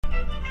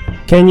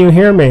Can you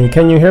hear me?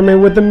 Can you hear me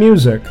with the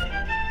music?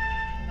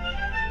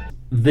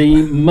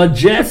 The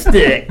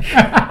majestic.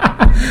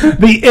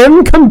 The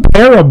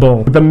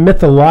incomparable. The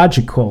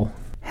mythological.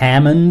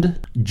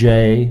 Hammond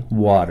J.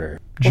 Water.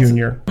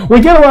 Jr.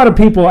 We get a lot of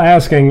people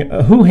asking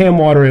who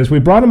Hamwater is. We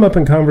brought him up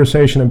in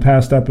conversation in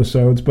past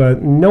episodes,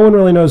 but no one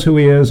really knows who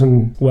he is,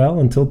 and well,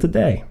 until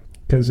today.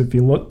 Because if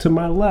you look to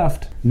my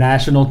left...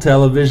 National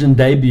television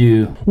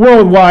debut.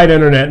 Worldwide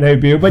internet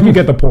debut, but you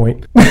get the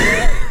point.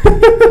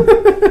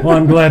 Well,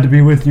 I'm glad to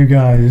be with you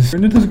guys.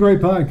 And it is a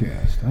great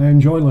podcast. I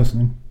enjoy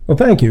listening. Well,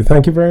 thank you.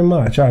 Thank you very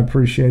much. I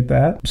appreciate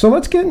that. So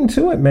let's get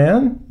into it,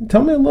 man.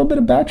 Tell me a little bit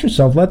about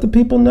yourself. Let the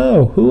people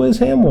know. Who is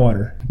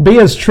Hamwater? Be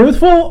as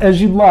truthful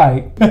as you'd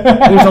like.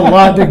 There's a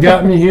lot that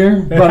got me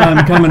here, but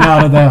I'm coming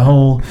out of that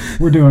hole.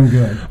 We're doing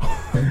good.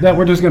 That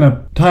we're just going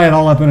to tie it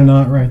all up in a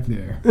knot right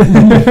there.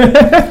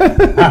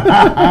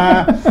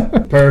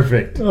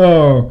 Perfect.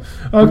 Oh,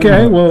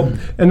 okay. Well,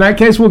 in that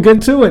case, we'll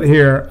get to it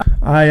here.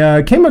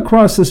 I came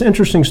across this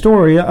interesting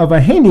story of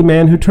a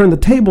handyman who turned the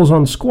tables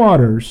on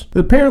squatters.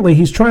 Apparently,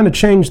 he's trying to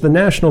change the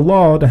national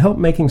law to help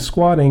making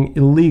squatting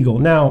illegal.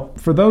 Now,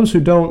 for those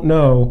who don't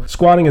know,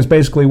 squatting is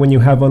basically when you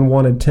have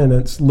unwanted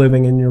tenants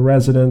living in your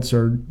residence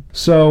or...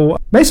 So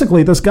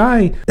basically, this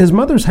guy, his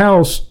mother's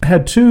house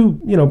had two,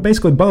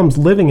 basically bums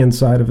living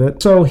inside of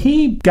it. So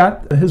he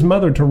got his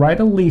mother to write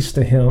a lease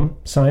to him,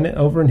 sign it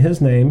over in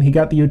his name. He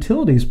got the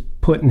utilities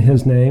put in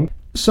his name.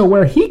 So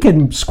where he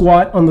could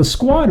squat on the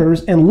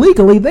squatters, and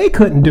legally they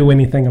couldn't do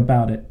anything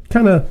about it.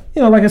 Kind of,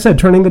 like I said,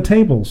 turning the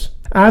tables.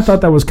 I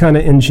thought that was kind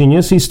of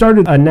ingenious. He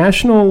started a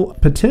national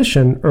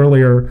petition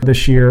earlier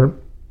this year,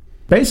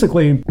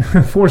 basically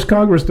forced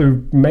Congress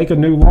to make a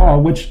new law,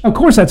 which, of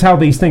course, that's how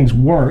these things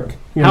work.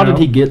 How did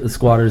he get the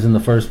squatters in the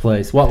first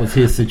place? What was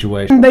his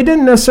situation? They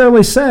didn't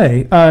necessarily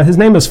say. His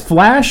name is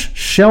Flash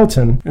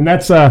Shelton, and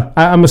that's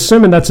I'm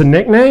assuming that's a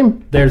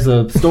nickname? There's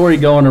a story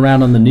going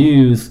around on the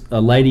news, a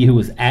lady who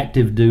was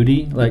active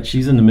duty, like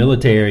she's in the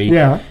military,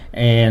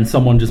 and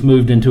someone just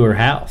moved into her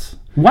house.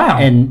 Wow.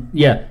 And,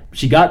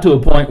 she got to a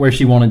point where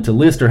she wanted to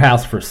list her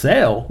house for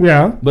sale.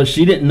 Yeah. But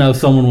she didn't know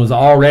someone was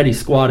already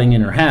squatting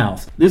in her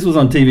house. This was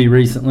on TV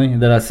recently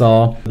that I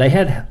saw. They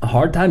had a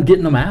hard time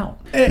getting them out.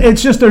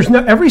 It's just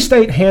every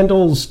state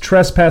handles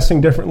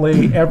trespassing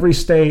differently. Every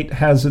state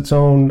has its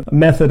own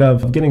method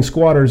of getting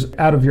squatters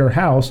out of your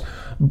house.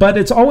 But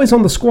it's always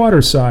on the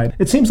squatter side.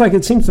 It seems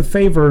to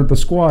favor the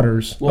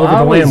squatters over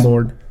the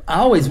landlord. I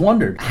always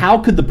wondered, how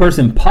could the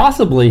person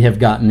possibly have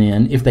gotten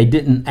in if they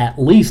didn't at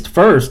least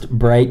first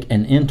break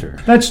and enter?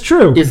 That's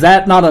true. Is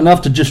that not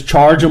enough to just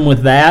charge them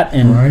with that?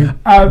 And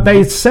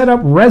they set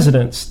up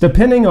residence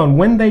depending on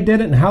when they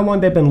did it and how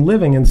long they've been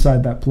living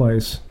inside that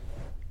place.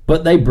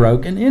 But they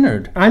broke and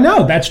entered. I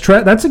know,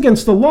 that's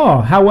against the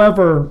law.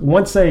 However,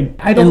 once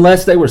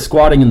unless they were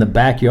squatting in the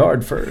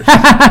backyard first.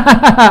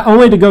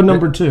 Only to go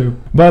number 2.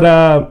 But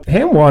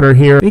Hamwater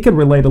here, he could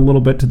relate a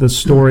little bit to this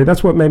story.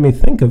 That's what made me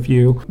think of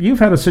you. You've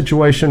had a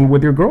situation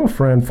with your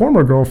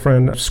former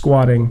girlfriend,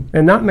 squatting,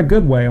 and not in a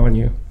good way on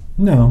you.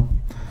 No.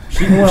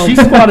 She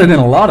squatted in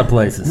a lot of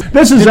places.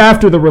 This is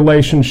after the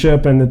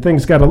relationship and the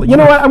things got to... You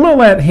know what? I'm going to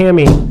let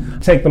Hammy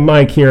take the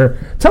mic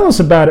here. Tell us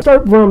about it.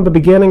 Start from the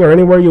beginning or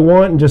anywhere you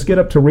want and just get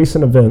up to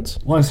recent events.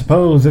 Well, I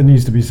suppose it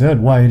needs to be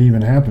said why it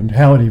even happened,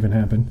 how it even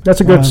happened. That's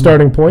a good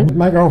starting point.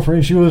 My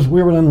girlfriend,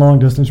 we were in a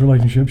long-distance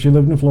relationship. She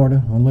lived in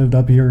Florida. I lived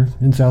up here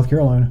in South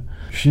Carolina.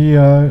 She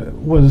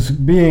was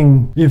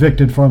being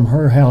evicted from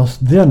her house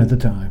then at the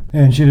time,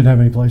 and she didn't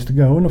have any place to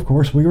go, and of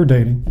course we were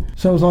dating.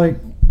 So I was like...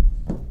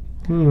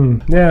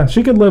 Yeah,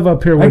 she could live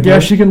up here with I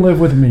guess she can live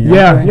with me.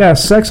 Yeah,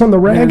 sex on the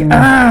reg?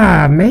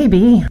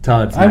 Maybe.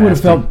 Todd's I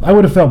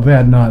would have felt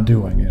bad not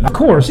doing it. Of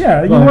course,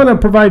 yeah. You want to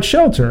provide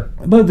shelter.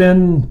 But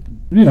then,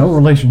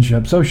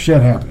 relationship, so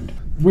shit happened.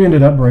 We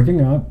ended up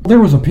breaking up. There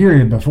was a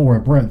period before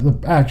the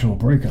actual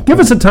breakup. Give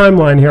us a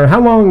timeline here. How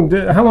long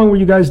were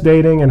you guys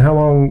dating, and how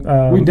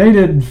long... We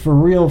dated for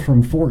real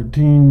from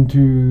 14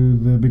 to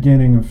the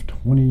beginning of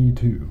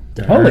 22.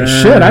 Holy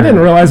shit, I didn't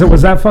realize it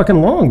was that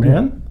fucking long,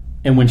 man.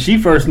 And when she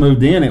first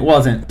moved in, it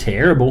wasn't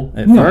terrible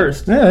at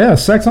first. Yeah,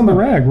 sex on the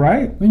rag,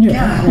 right?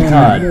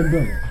 Todd.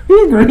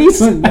 He agrees.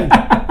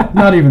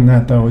 Not even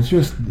that, though. It's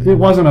just, it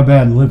wasn't a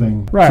bad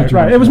living situation.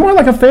 Right. It was more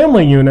like a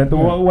family unit,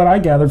 what I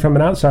gathered from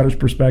an outsider's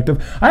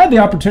perspective. I had the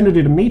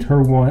opportunity to meet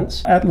her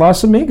once at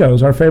Los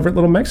Amigos, our favorite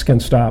little Mexican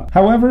stop.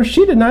 However,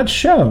 she did not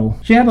show.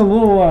 She had a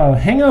little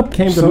hang-up,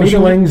 came to meet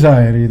social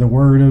anxiety, the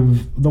word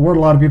a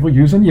lot of people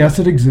use, and yes,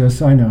 it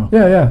exists, I know.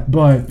 Yeah.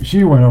 But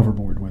she went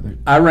overboard with it.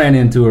 I ran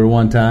into her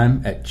one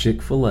time at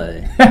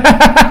Chick-fil-A.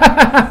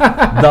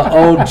 The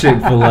old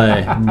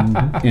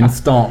Chick-fil-A in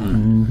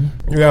Staunton.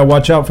 You gotta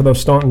watch out for those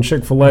Staunton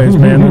Chick-fil-A's,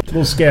 man. It's a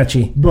little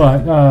sketchy.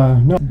 But,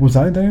 no, was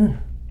I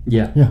there?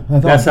 Yeah.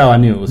 That's how I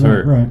knew it was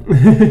her.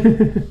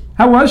 Right.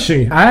 How was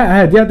she? I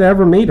had yet to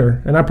ever meet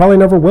her, and I probably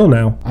never will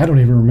now. I don't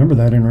even remember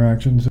that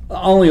interaction.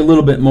 Only a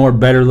little bit more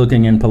better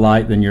looking and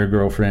polite than your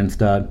girlfriend's,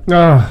 Todd.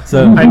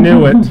 So I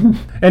knew it.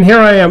 And here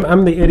I am.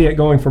 I'm the idiot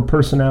going for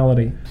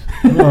personality.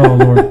 Oh,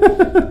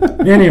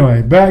 Lord.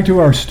 Anyway, back to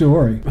our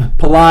story.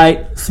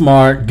 Polite,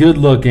 smart, good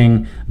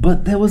looking,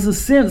 but there was a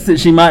sense that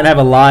she might have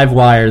a live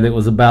wire that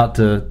was about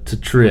to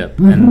trip,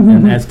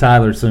 and as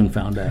Tyler soon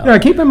found out. Yeah,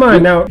 keep in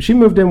mind, now, she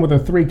moved in with her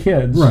 3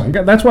 kids. Right.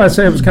 That's why I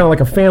say it was kind of like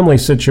a family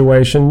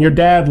situation. Your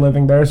dad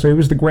living there, so he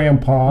was the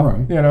grandpa.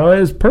 Right. You know, it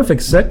was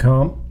perfect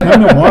sitcom. I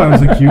know why. It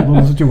was a cute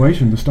little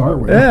situation to start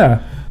with.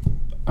 Yeah.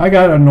 I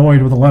got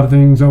annoyed with a lot of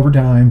things over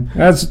time.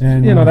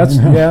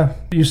 Yeah.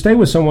 You stay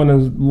with someone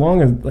as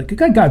long as, like,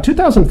 good God,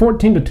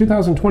 2014 to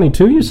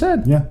 2022, you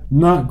said? Yeah,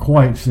 not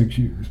quite 6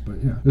 years,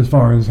 but yeah, as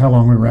far as how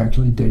long we were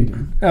actually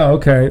dating. Oh,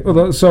 okay.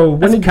 Well, so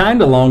That's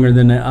kind of longer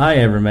than I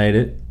ever made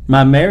it.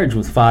 My marriage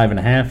was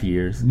 5.5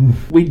 years.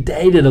 We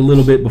dated a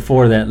little bit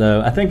before that,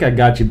 though. I think I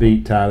got you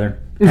beat, Tyler.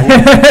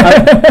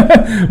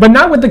 But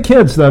not with the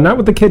kids, though. Not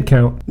with the kid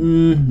count.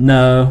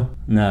 No.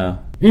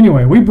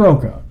 Anyway, we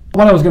broke up.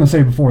 What I was going to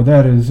say before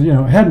that is, it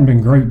hadn't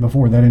been great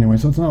before that anyway,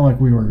 so it's not like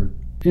we weren't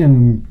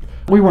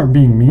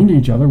being mean to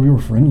each other. We were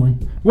friendly.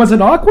 Was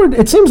it awkward?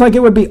 It seems like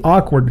it would be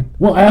awkward.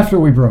 Well, after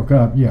we broke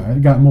up, yeah,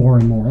 it got more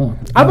and more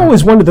awkward. I've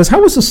always wondered this.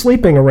 How was the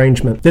sleeping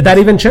arrangement? Did that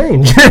even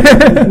change?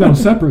 No,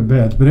 separate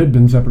beds, but it had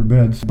been separate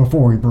beds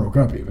before we broke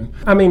up even.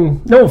 I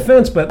mean, no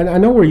offense, but I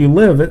know where you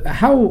live.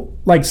 How,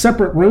 like,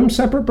 separate rooms,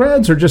 separate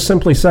beds, or just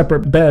simply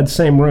separate beds,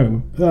 same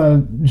room?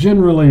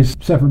 Generally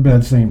separate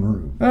beds, same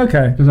room.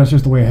 Okay. Because that's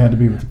just the way it had to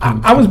be with the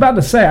kids. I was about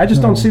to say, I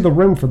just don't see the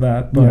room for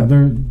that. But. Yeah,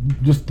 they're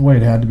just the way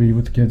it had to be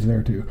with the kids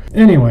there, too.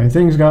 Anyway,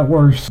 things got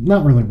worse.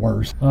 Not really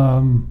worse.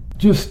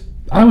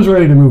 I was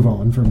ready to move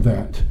on from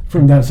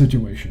that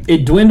situation.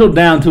 It dwindled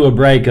down to a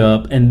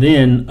breakup, and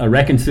then a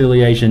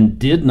reconciliation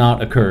did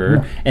not occur,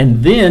 Yeah.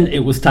 and then it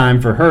was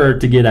time for her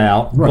to get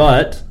out, Right.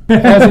 but...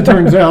 As it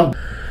turns out,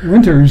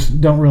 renters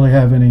don't really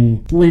have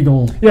any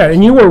legal... Yeah,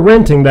 and you were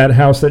renting that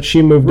house that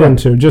she moved Right.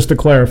 into, just to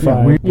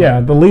clarify.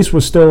 Yeah, the lease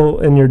was still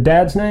in your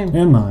dad's name?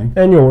 And mine.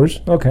 And yours,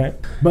 okay.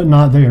 But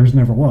not theirs,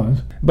 never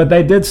was. But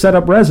they did set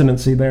up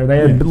residency there. They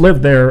had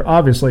lived there,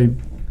 obviously,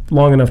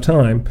 long enough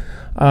time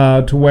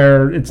to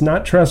where it's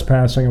not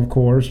trespassing, of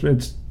course.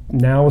 It's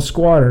now a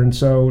squatter. And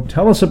so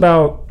tell us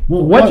about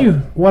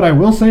what I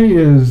will say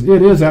is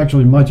it is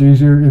actually much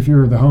easier if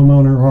you're the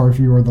homeowner or if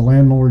you are the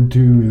landlord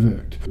to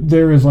evict.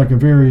 There is like a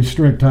very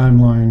strict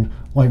timeline,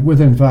 like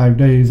within 5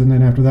 days, and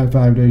then after that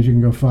 5 days you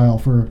can go file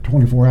for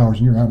 24 hours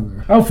and you're out of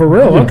there. Oh, for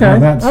real? Yeah, okay.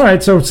 well, all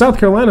right, so South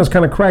Carolina's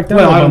kind of cracked down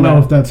Well, on I don't know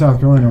that. if that's South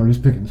Carolina or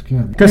just Pickens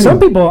County. Because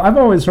some people, I've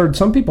always heard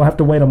some people have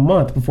to wait a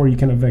month before you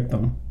can evict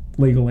them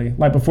legally,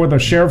 like before the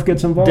sheriff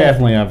gets involved.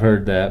 Definitely, I've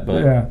heard that,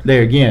 but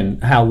there again,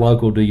 how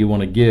local do you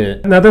want to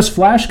get? Now, this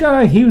Flash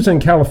guy, he was in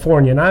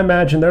California, and I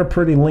imagine they're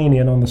pretty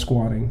lenient on the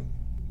squatting.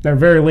 They're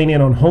very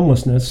lenient on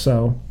homelessness,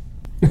 so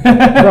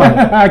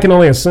Right. I can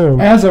only assume.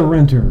 As a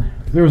renter,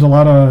 there was a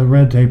lot of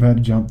red tape I had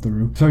to jump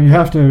through. So you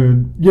have to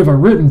give a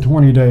written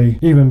 20-day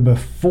even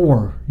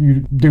before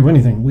you do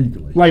anything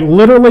legally. Like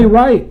literally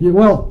right?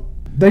 Well,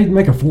 they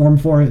make a form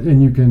for it,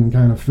 and you can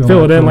kind of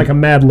fill it in like a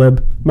Mad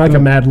Lib. Like a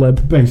Mad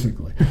Lib.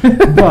 Basically.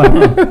 But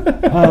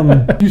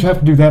you just have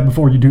to do that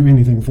before you do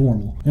anything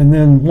formal. And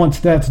then once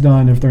that's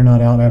done, if they're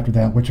not out after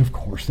that, which of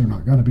course they're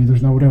not going to be,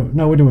 there's no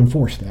way to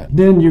enforce that.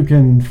 Then you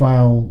can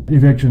file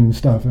eviction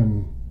stuff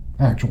in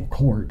actual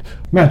court,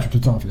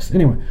 magistrate's office.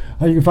 Anyway,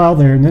 you can file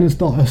there, and then it's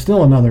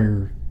still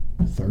another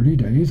 30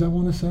 days, I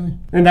want to say.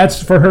 And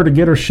that's for her to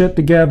get her shit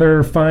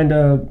together, find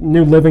a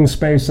new living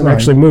space, and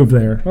actually move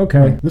there. Okay.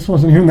 Right. This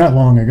wasn't even that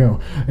long ago,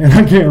 and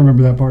I can't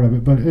remember that part of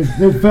it, but it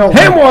felt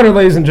Hamwater,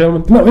 ladies and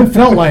gentlemen. No, it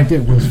felt like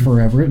it was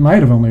forever. It might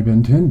have only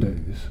been 10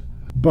 days.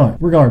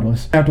 But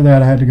regardless, after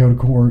that I had to go to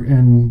court,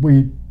 and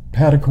we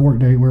had a court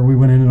date where we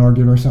went in and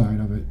argued our side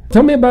of it.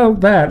 Tell me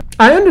about that.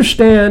 I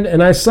understand,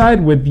 and I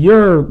side with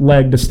your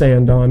leg to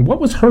stand on.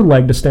 What was her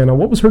leg to stand on?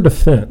 What was her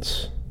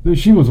defense?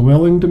 She was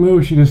willing to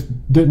move. She just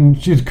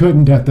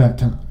couldn't at that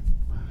time.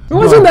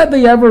 Wasn't that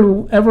the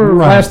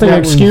everlasting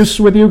excuse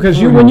with you?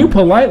 Because when you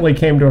politely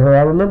came to her,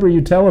 I remember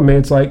you telling me,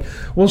 it's like,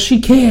 well, she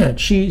can't.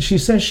 She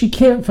says she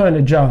can't find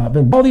a job,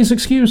 and all these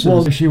excuses.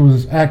 Well, she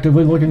was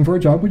actively looking for a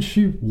job, which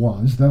she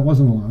was. That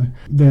wasn't a lie.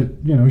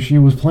 That, she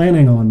was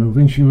planning on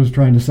moving. She was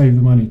trying to save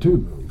the money to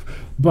move.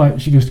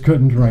 But she just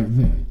couldn't right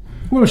then.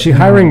 What, was she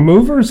hiring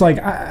movers?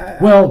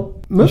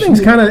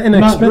 Moving's kind of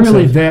inexpensive. Not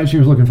really that. She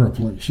was looking for a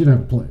place. She didn't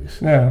have a place.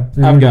 Yeah.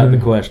 I've got the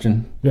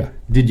question. Yeah.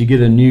 Did you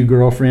get a new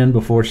girlfriend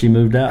before she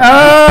moved out?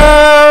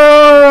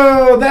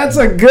 Oh, that's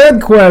a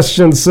good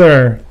question,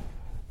 sir.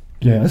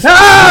 Yes.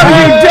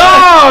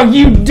 Oh,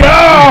 you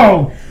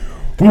dog!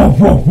 Whoa,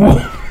 whoa, whoa.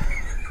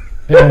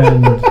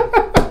 And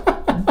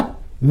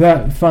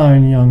that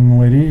fine young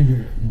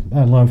lady,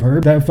 I love her.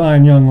 That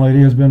fine young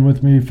lady has been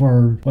with me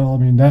for,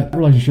 that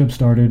relationship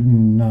started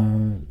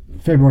in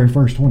February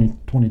 1st,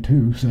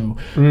 2022, so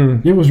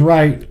it was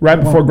right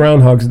before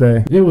Groundhog's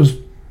Day.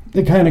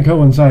 It kind of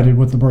coincided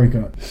with the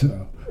breakup,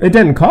 so. It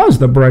didn't cause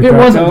the breakup. It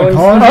wasn't the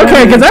cause.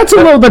 Okay, because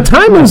the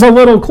timing's a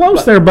little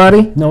close there,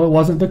 buddy. No, it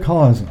wasn't the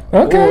cause.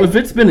 Okay. Well, if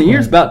it's been a year,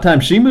 it's about time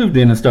she moved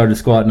in and started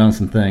squatting on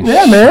some things.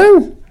 Yeah,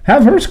 man.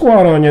 Have her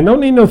squat on you. No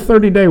need no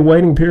 30-day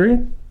waiting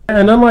period.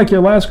 And unlike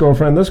your last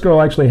girlfriend, this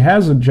girl actually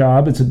has a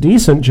job. It's a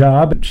decent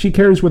job. She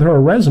carries with her a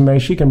resume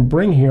she can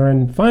bring here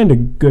and find a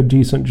good,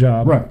 decent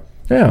job. Right.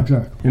 Yeah.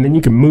 Exactly. And then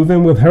you can move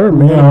in with her,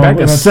 man. No, Back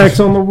but to that's- sex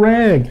on the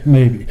reg.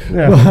 Maybe.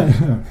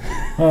 Yeah.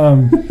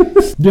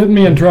 Getting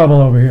me in trouble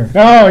over here.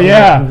 Oh,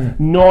 yeah.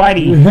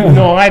 Naughty.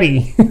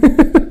 Naughty.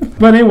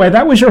 But anyway,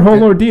 that was your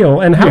whole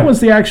ordeal. And how Yeah. was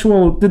the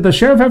actual... Did the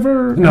sheriff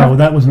ever... No,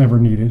 that was never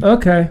needed.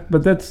 Okay,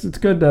 but it's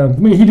good to... I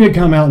mean, he did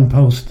come out and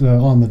post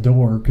on the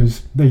door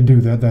because they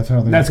do that. That's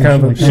how they. That's kind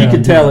of a- officially She come could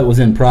out. tell it was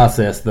in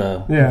process,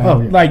 though. Yeah.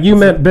 Oh, yeah. Like you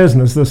meant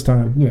business this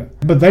time. Yeah,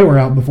 but they were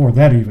out before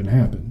that even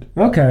happened.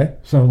 Okay.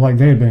 So, like,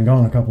 they had been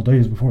gone a couple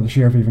days before the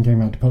sheriff even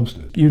came out to post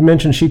it. You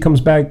mentioned she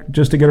comes back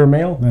just to get her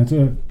mail? That's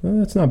it. Well,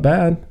 that's not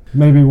bad.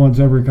 Maybe once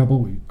every couple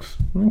of weeks.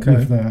 Okay.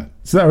 If that.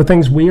 So are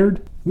things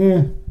weird?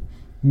 Yeah.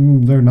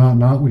 They're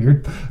not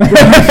weird.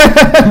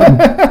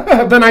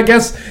 Then I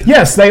guess,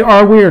 yes, they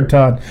are weird,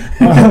 Todd.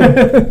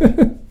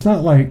 It's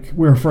not like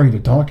we're afraid to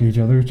talk to each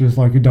other. It's just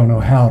like you don't know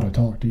how to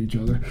talk to each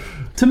other.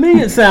 To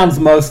me, it sounds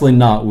mostly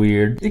not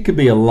weird. It could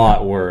be a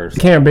lot worse.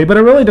 Can be, but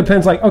it really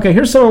depends. Like, okay,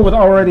 here's someone with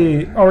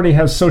already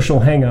has social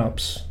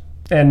hang-ups,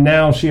 and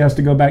now she has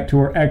to go back to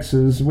her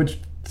exes, which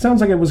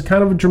sounds like it was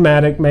kind of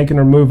dramatic, making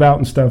her move out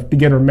and stuff to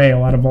get her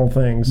mail out of all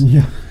things.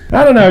 Yeah.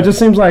 I don't know. It just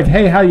seems like,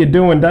 hey, how you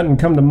doing doesn't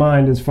come to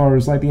mind as far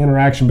as like the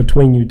interaction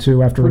between you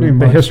two after Pretty the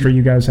much. history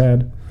you guys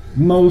had.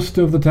 Most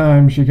of the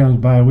time she comes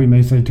by, we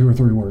may say 2 or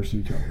 3 words to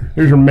each other.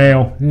 Here's your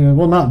mail. Yeah,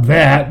 well, not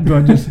that,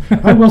 but just,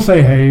 I will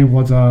say, hey,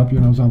 what's up,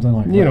 something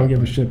like that. You don't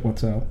give a shit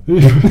what's up.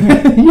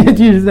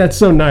 That's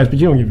so nice, but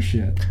you don't give a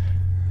shit.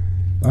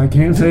 I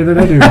can't say that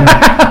I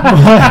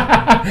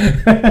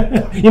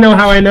do. You know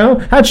how I know?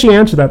 How'd she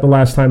answer that the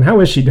last time? How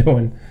is she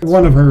doing?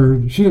 One of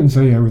her, she didn't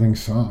say everything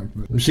sucked.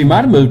 But She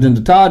might have moved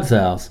into Todd's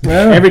house.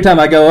 Yeah. Every time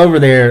I go over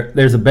there,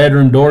 there's a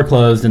bedroom door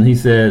closed, and he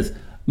says,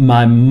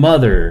 "My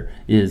mother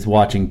is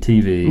watching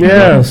TV."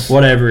 Yes.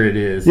 Whatever it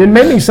is. It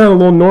made me sound a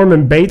little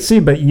Norman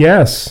Batesy, but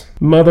yes,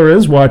 Mother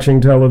is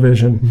watching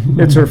television.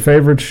 It's her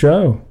favorite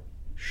show.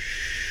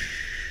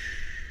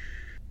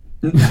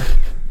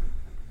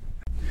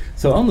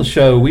 So on the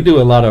show, we do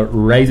a lot of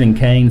Raising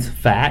Cane's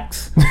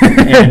facts.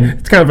 And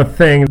It's kind of a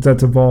thing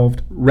that's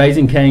evolved.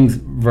 Raising Cane's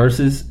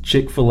versus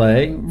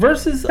Chick-fil-A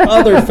versus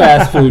other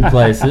fast food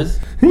places.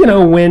 You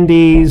know,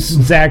 Wendy's,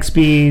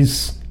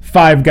 Zaxby's,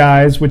 Five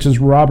Guys, which is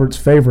Robert's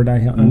favorite, I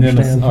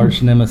understand.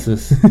 Arch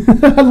nemesis.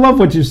 I love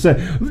what you said.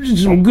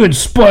 Some good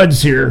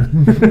spuds here.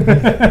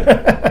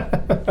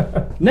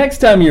 Next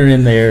time you're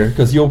in there,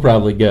 because you'll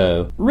probably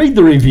go, read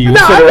the reviews.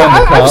 No, that are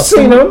on the I've top.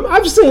 seen them.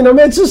 I've seen them.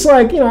 It's just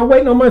like, I'm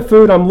waiting on my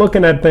food. I'm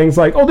looking at things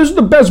like, oh, this is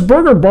the best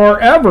burger bar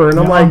ever. And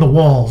I'm on like, the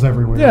walls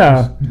everywhere.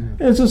 yeah.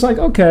 It's just like,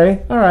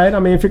 okay, all right. I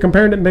mean, if you're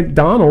comparing it to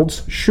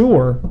McDonald's,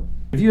 sure.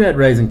 Have you had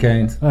Raising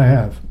Cane's? I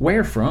have.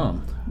 Where from?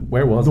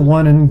 Where was The it?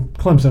 one in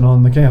Clemson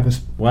on the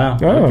campus. Wow.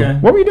 Oh, Okay.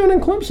 what were you doing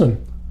in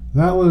Clemson?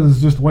 That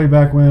was just way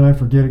back when. I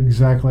forget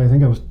exactly. I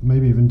think I was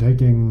maybe even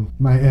taking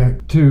my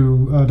ex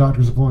to a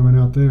doctor's appointment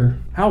out there.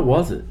 How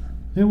was it?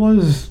 It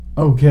was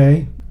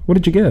okay. What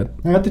did you get?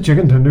 I got the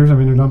chicken tenders. I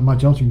mean, there's not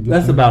much else you can get.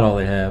 That's there. about all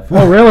they have.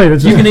 Oh, really?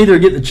 It's You just- can either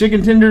get the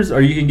chicken tenders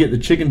or you can get the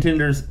chicken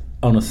tenders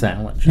on a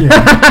sandwich. they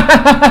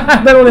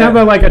don't have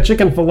like a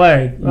chicken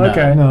fillet. No.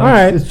 Okay, No, all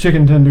right. It's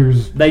chicken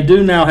tenders. They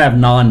do now have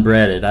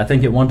non-breaded. I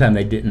think at one time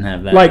they didn't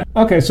have that. Like,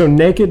 okay, so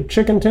naked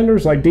chicken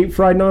tenders, like deep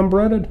fried,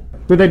 non-breaded.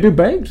 Do they do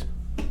baked?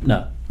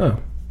 No. Oh,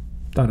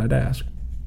 thought I'd ask.